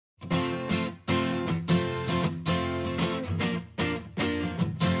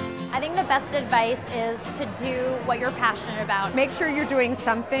I think the best advice is to do what you're passionate about. Make sure you're doing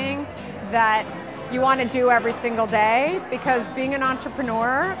something that you want to do every single day, because being an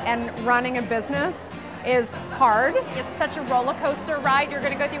entrepreneur and running a business is hard. It's such a roller coaster ride. You're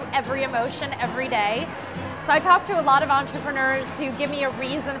going to go through every emotion every day. So I talk to a lot of entrepreneurs who give me a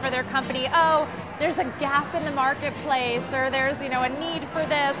reason for their company. Oh, there's a gap in the marketplace, or there's, a need for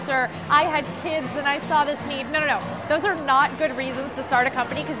this, or I had kids and I saw this need. No. Those are not good reasons to start a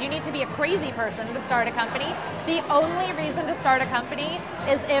company, because you need to be a crazy person to start a company. The only reason to start a company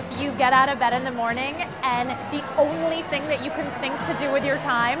is if you get out of bed in the morning and the only thing that you can think to do with your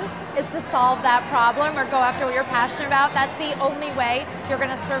time is to solve that problem or go after what you're passionate about. That's the only way you're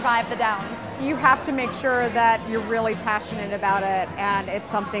going to survive the downs. You have to make sure that you're really passionate about it and it's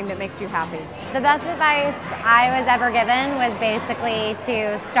something that makes you happy. The best advice I was ever given was basically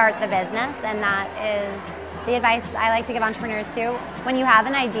to start the business, and that is the advice I like to give entrepreneurs too. When you have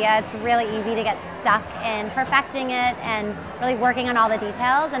an idea, it's really easy to get stuck in perfecting it and really working on all the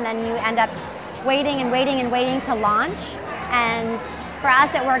details, and then you end up waiting to launch. And for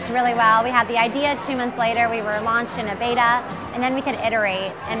us, it worked really well. We had the idea, 2 months later we were launched in a beta, and then we could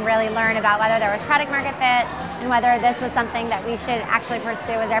iterate and really learn about whether there was product market fit and whether this was something that we should actually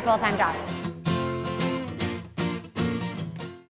pursue as our full-time job.